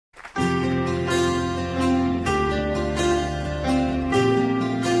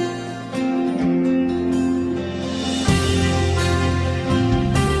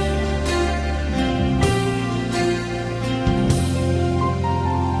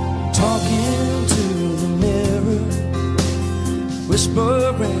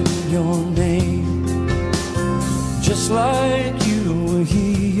your name. Just like you were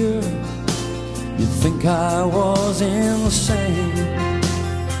here, you'd think I was insane.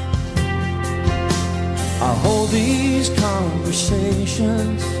 I hold these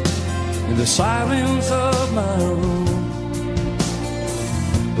conversations in the silence of my room,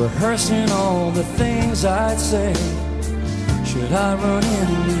 rehearsing all the things I'd say should I run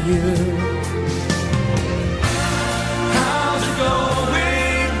into you. How's it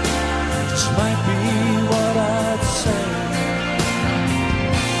going? This might be what I'd say.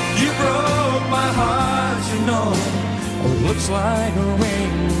 You broke my heart, you know. Oh, it looks like a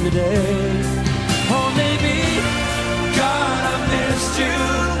rainy day. Or maybe, God, I missed you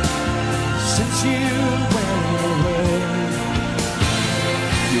since you went away.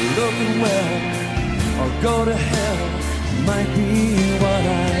 You're looking well, or go to hell, might be what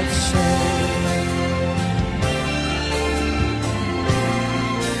I'd say.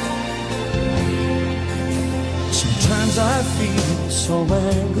 Sometimes I feel so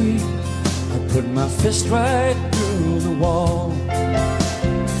angry, I put my fist right through the wall.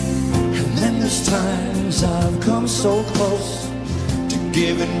 And then there's times I've come so close to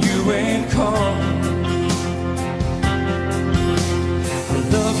giving you a call. I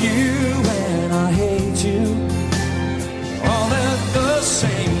love you and I hate you all at the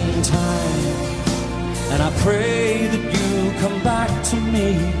same time, and I pray that you come back to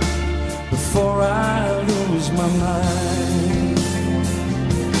me before I lose my mind.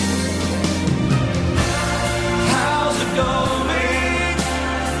 How's it going?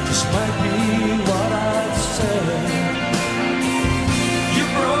 This might be what I'd say. You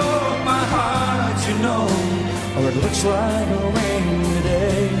broke my heart, you know, or it looks like a rainy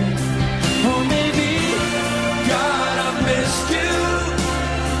day. Or maybe, God, I've missed you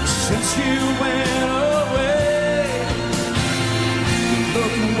since you went away. You're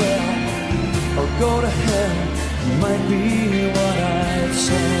looking well, or go to hell, might be what I'd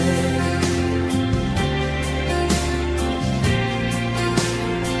say.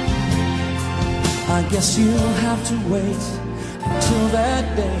 I guess you'll have to wait until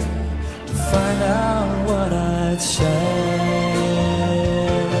that day to find out what I'd say.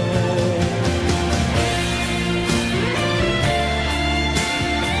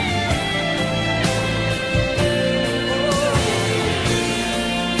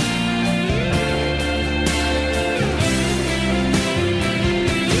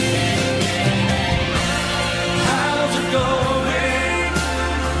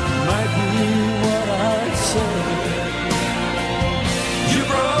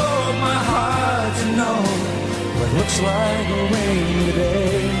 Looks like a rainy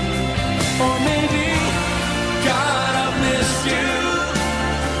day. Or maybe, God, I've missed you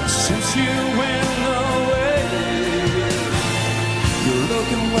since you went away. You're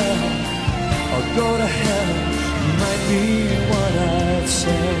looking well, or go to hell, might be what I'd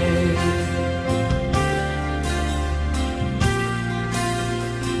say.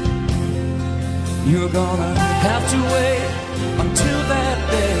 You're gonna have to wait until that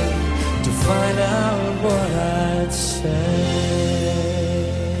day to find out what I'd say.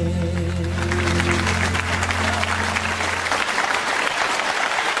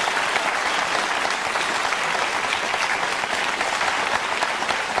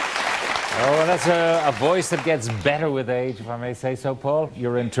 Oh, well, that's a voice that gets better with age, if I may say so, Paul.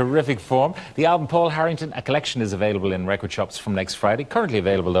 You're in terrific form. The album Paul Harrington, a collection, is available in record shops from next Friday. Currently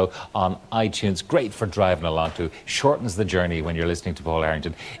available, though, on iTunes. Great for driving along to. Shortens the journey when you're listening to Paul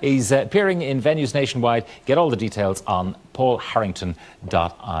Harrington. He's appearing in venues nationwide. Get all the details on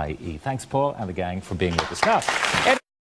paulharrington.ie. Thanks, Paul, and the gang for being with us now.